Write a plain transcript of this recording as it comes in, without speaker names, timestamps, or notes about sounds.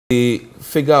The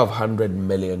figure of 100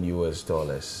 million US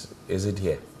dollars, is it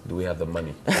here? Do we have the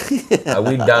money? Are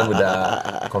we done with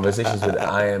our conversations with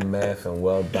IMF and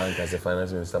World Bank, as the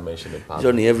finance minister mentioned in Parliament?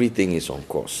 Johnny, everything is on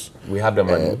course. We have the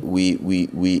money? We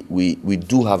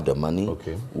do have the money.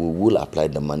 Okay. We will apply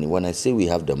the money. When I say we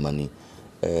have the money,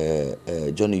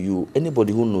 Johnny,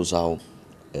 anybody who knows how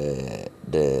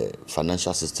the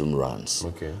financial system runs,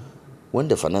 okay, when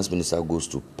the finance minister goes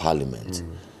to Parliament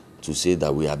to say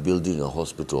that we are building a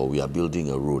hospital or we are building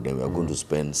a road and we are going to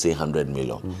spend, say, 100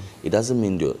 million, it doesn't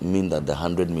mean that the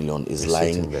 100 million is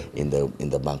lying in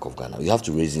the Bank of Ghana. You have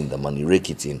to raise in the money, rake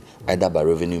it in, either by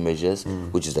revenue measures,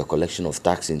 which is the collection of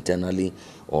tax internally,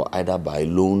 or either by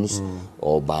loans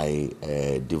or by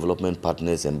development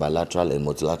partners and bilateral and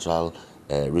multilateral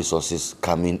resources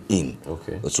coming in.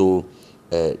 Okay. So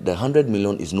the 100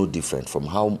 million is no different from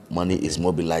how money is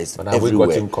mobilized but have everywhere.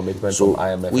 we gotten commitment from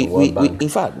IMF and World Bank? In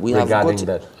fact, we have got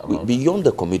that amount? beyond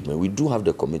the commitment. We do have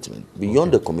the commitment.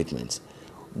 Beyond the commitments,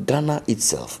 Ghana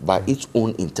itself, by its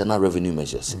own internal revenue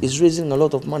measures, is raising a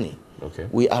lot of money. Okay.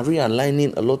 We are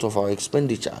realigning a lot of our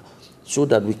expenditure so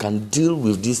that we can deal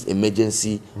with this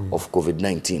emergency of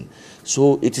COVID-19.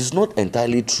 So it is not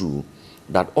entirely true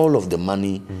that all of the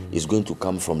money is going to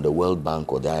come from the World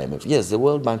Bank or the IMF. Yes, the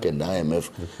World Bank and the IMF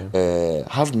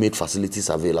have made facilities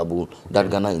available that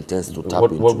Ghana intends to tap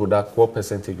into. What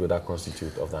percentage would that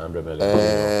constitute of the 100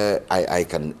 million? I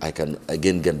can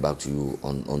again get back to you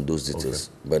on those details.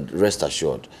 Okay. But rest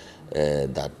assured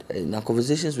that in our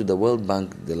conversations with the World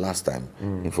Bank the last time,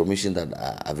 information that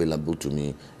are available to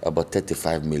me, about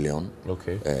 35 million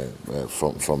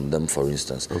from them, for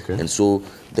instance. Okay. And so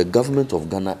the government of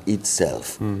Ghana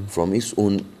itself, from its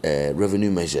own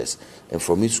revenue measures and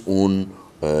from its own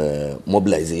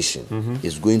mobilization,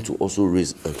 is going to also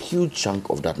raise a huge chunk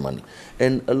of that money.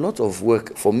 And a lot of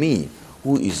work for me,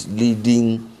 who is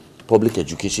leading public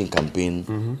education campaign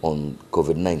on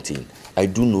COVID-19, I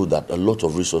do know that a lot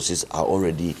of resources are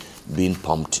already being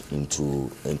pumped into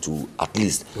at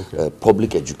least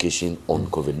public education on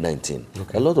COVID-19.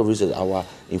 A lot of research, our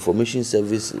information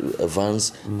service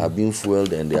vans are being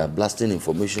fueled and they are blasting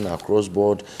information across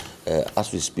board.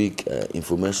 As we speak,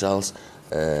 infomercials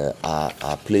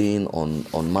are playing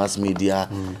on mass media,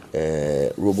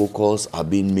 robocalls are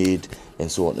being made,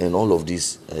 and so on. And all of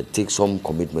this takes some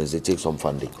commitments, they take some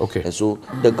funding. Okay. And so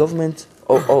the government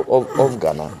of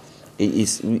Ghana we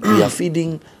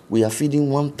are feeding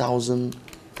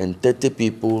 1,030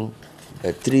 people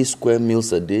 3 square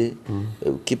meals a day,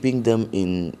 keeping them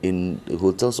in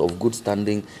hotels of good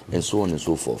standing, and so on and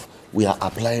so forth. We are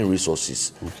applying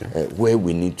resources where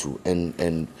we need to,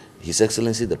 and His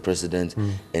Excellency the President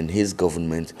and his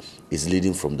government is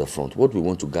leading from the front. What we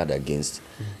want to guard against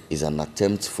is an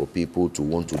attempt for people to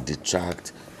want to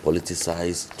detract,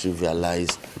 politicize,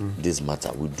 trivialize this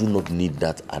matter. We do not need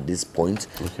that at this point.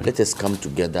 Let us come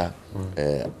together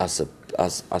as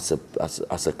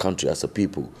a country, as a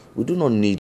people. We do not need